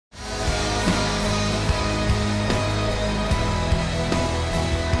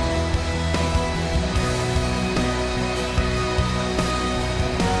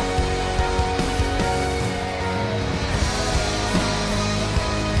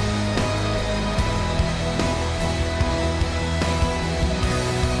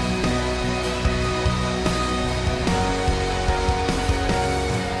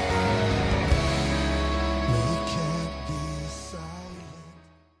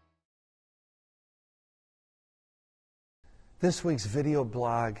This week's video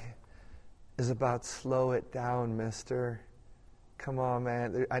blog is about slow it down, mister. Come on,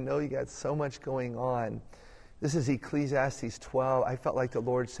 man. I know you got so much going on. This is Ecclesiastes 12. I felt like the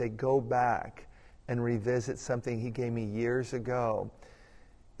Lord said, go back and revisit something He gave me years ago.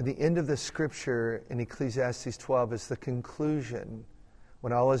 At the end of the scripture in Ecclesiastes 12 is the conclusion.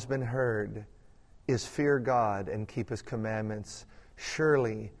 When all has been heard, is fear God and keep His commandments.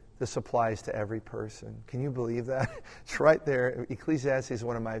 Surely this applies to every person. Can you believe that? It's right there. Ecclesiastes is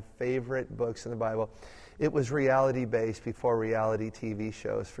one of my favorite books in the Bible. It was reality-based before reality TV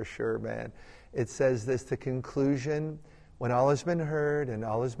shows, for sure, man. It says this, the conclusion, when all has been heard and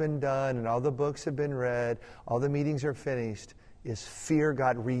all has been done and all the books have been read, all the meetings are finished, is fear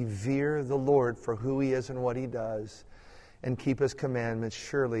God, revere the Lord for who He is and what He does, and keep His commandments.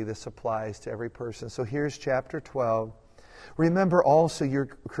 Surely this applies to every person. So here's chapter 12. Remember also your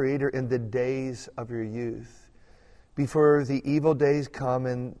Creator in the days of your youth, before the evil days come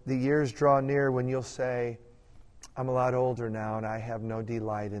and the years draw near when you'll say, I'm a lot older now and I have no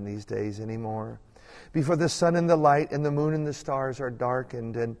delight in these days anymore. Before the sun and the light and the moon and the stars are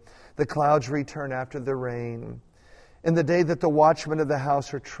darkened and the clouds return after the rain. In the day that the watchmen of the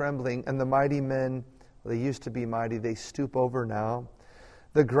house are trembling and the mighty men, they used to be mighty, they stoop over now.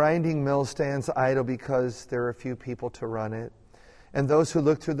 The grinding mill stands idle because there are few people to run it. And those who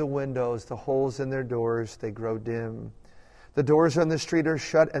look through the windows, the holes in their doors, they grow dim. The doors on the street are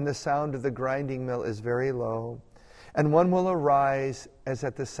shut and the sound of the grinding mill is very low. And one will arise as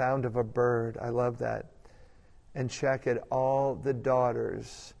at the sound of a bird. I love that. And check it, all the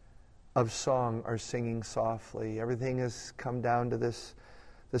daughters of song are singing softly. Everything has come down to this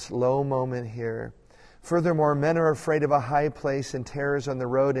low moment here. Furthermore, men are afraid of a high place and terrors on the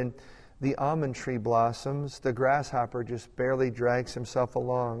road, and the almond tree blossoms. The grasshopper just barely drags himself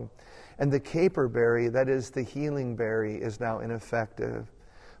along. And the caperberry, that is the healing berry, is now ineffective.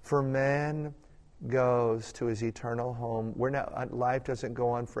 For man goes to his eternal home. Life doesn't go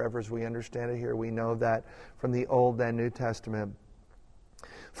on forever as we understand it here. We know that from the Old and New Testament.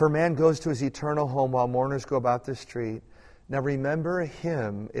 For man goes to his eternal home while mourners go about the street. Now remember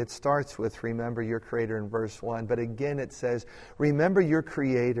Him. It starts with remember your Creator in verse 1. But again it says, remember your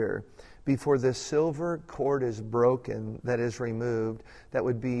Creator before the silver cord is broken, that is removed. That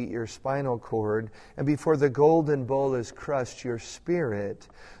would be your spinal cord. And before the golden bowl is crushed, your spirit.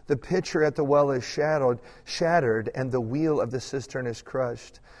 The pitcher at the well is shattered, and the wheel of the cistern is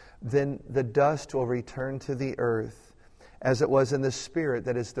crushed. Then the dust will return to the earth, as it was in the spirit,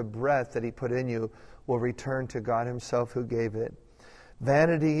 that is the breath that He put in you, will return to God Himself who gave it.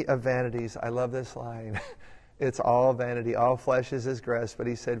 Vanity of vanities. I love this line. It's all vanity. All flesh is as grass. But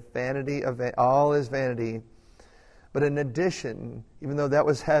He said, vanity of all is vanity. But in addition, even though that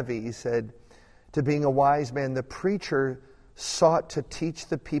was heavy, He said, to being a wise man, the preacher sought to teach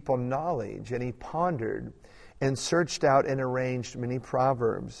the people knowledge, and he pondered and searched out and arranged many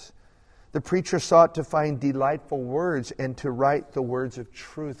proverbs. The preacher sought to find delightful words and to write the words of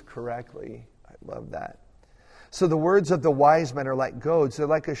truth correctly. I love that. So the words of the wise men are like goads. They're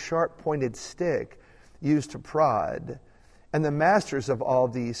like a sharp-pointed stick used to prod. And the masters of all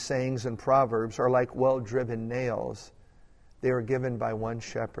these sayings and proverbs are like well-driven nails. They were given by one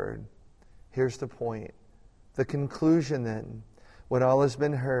shepherd. Here's the point. The conclusion then, when all has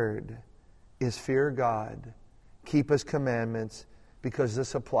been heard, is fear God, keep His commandments, because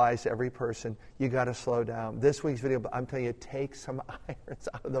this applies to every person. You got to slow down. This week's video, I'm telling you, take some irons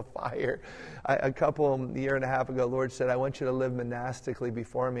out of the fire. A year and a half ago, the Lord said, I want you to live monastically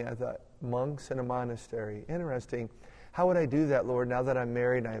before me. I thought, monks in a monastery. Interesting. How would I do that, Lord, now that I'm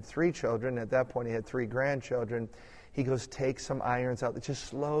married and I have 3 children? At that point, He had 3 grandchildren. He goes, take some irons out. Just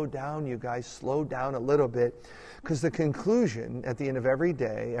slow down, you guys. Slow down a little bit. Because the conclusion at the end of every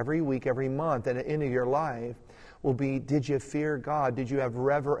day, every week, every month, and at the end of your life will be, did you fear God? Did you have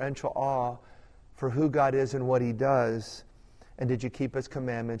reverential awe for who God is and what He does? And did you keep His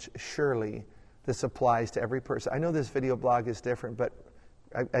commandments? Surely this applies to every person. I know this video blog is different, but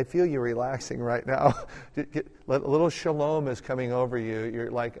I feel you relaxing right now. A little shalom is coming over you.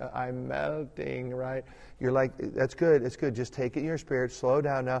 You're like, I'm melting, right? You're like, that's good. It's good. Just take it in your spirit. Slow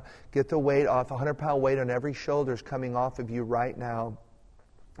down now. Get the weight off. 100-pound weight on every shoulder is coming off of you right now.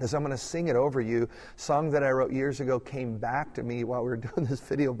 As I'm going to sing it over you, a song that I wrote years ago came back to me while we were doing this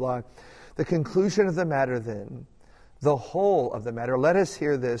video blog. The conclusion of the matter then, the whole of the matter, let us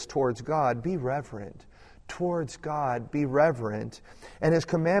hear this: towards God, be reverent. Towards God, be reverent, and His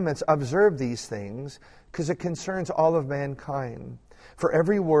commandments, observe these things, because it concerns all of mankind. For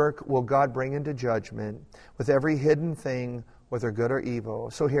every work will God bring into judgment, with every hidden thing, whether good or evil.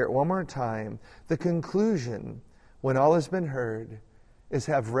 So here, one more time, the conclusion, when all has been heard, is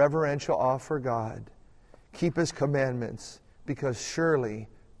have reverential awe for God. Keep His commandments, because surely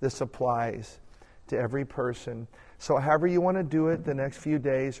this applies to every person. So however you want to do it the next few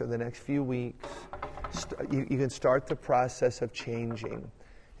days or the next few weeks, you can start the process of changing.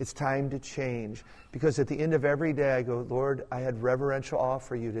 It's time to change. Because at the end of every day, I go, Lord, I had reverential awe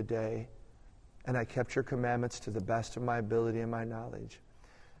for you today, and I kept your commandments to the best of my ability and my knowledge.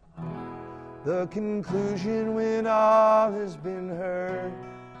 The conclusion when all has been heard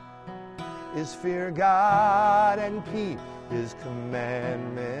is fear God and keep His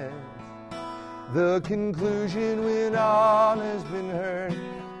commandments. The conclusion when all has been heard,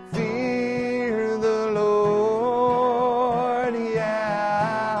 fear the Lord,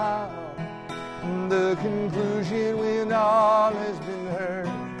 yeah. The conclusion when all has been heard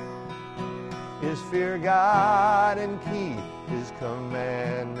is fear God and keep His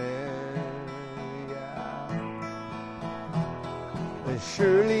commandments.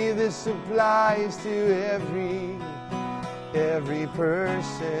 Surely this applies to every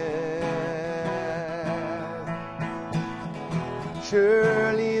person.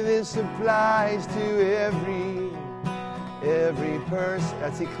 Surely this applies to every person.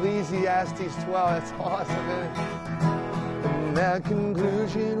 That's Ecclesiastes 12. That's awesome, isn't it? And that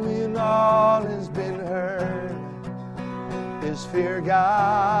conclusion when all has been heard is fear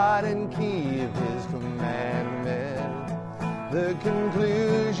God and keep His commandments. The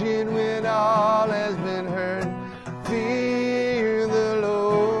conclusion when all has been heard, fear the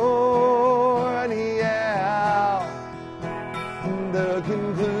Lord, yeah. The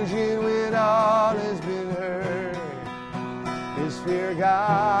conclusion when all has been heard is fear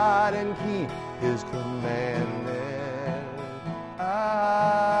God and keep His commandments.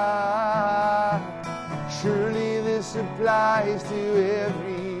 Surely this applies to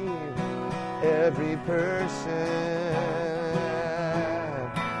every person.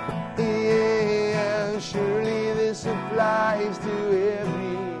 Surely this applies to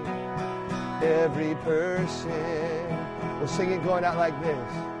every person. We'll sing it going out like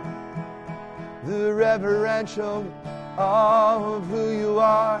this. The reverential awe of who you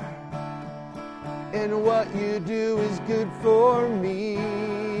are and what you do is good for me.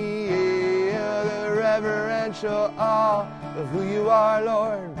 The reverential awe of who you are,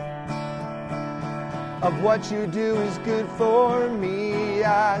 Lord, of what you do is good for me.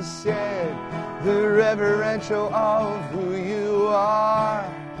 I said, the reverential awe of who you are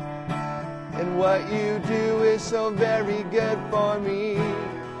and what you do is so very good for me.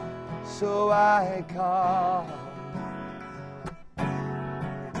 So I come.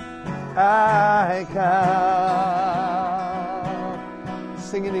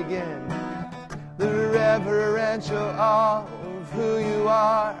 Sing it again. The reverential awe of who you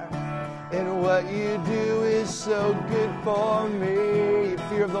are and what you do is so good for me.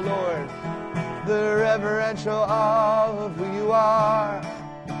 Fear of the Lord. The reverential awe of who you are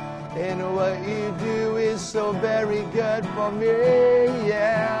and what you do is so very good for me,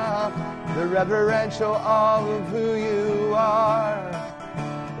 yeah. The reverential awe of who you are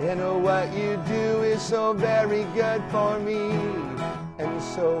and what you do is so very good for me. And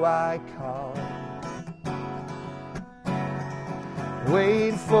so I come,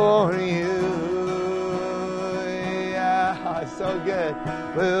 wait for you. So good.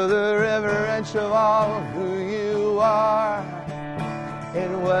 Well, the reverential awe of who you are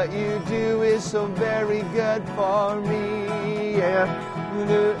and what you do is so very good for me. Yeah.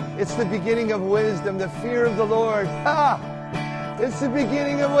 It's the beginning of wisdom, the fear of the Lord. It's the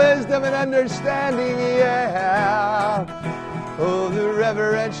beginning of wisdom and understanding. Yeah. Oh, the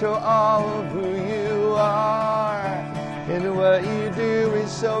reverential awe of who you are and what you do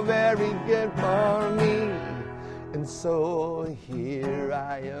is so very good for me. And so here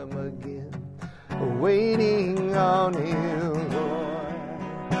I am again, waiting on you, Lord.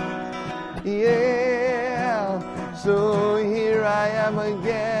 Yeah, so here I am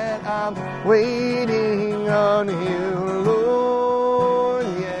again, I'm waiting on you, Lord.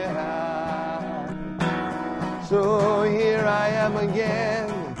 Yeah, so here I am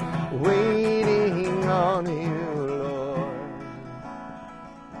again, waiting on you.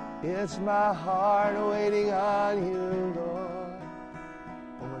 It's my heart waiting on you, Lord.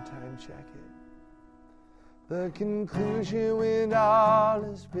 One more time, check it. The conclusion when all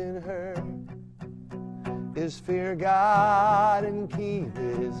has been heard is fear God and keep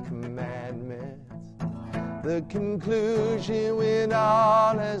His commandments. The conclusion when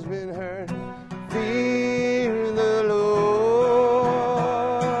all has been heard, fear the Lord.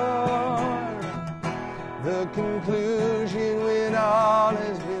 The conclusion when all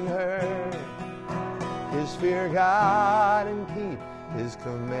has been heard is fear God and keep His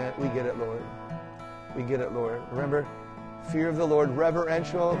command. We get it, Lord. We get it, Lord. Remember, fear of the Lord,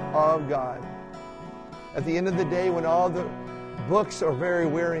 reverential of God. At the end of the day, when all the books are very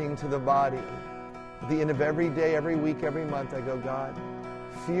wearying to the body, at the end of every day, every week, every month, I go, God,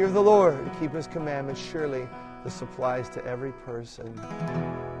 fear of the Lord, keep His commandments. Surely this applies to every person.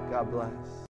 God bless.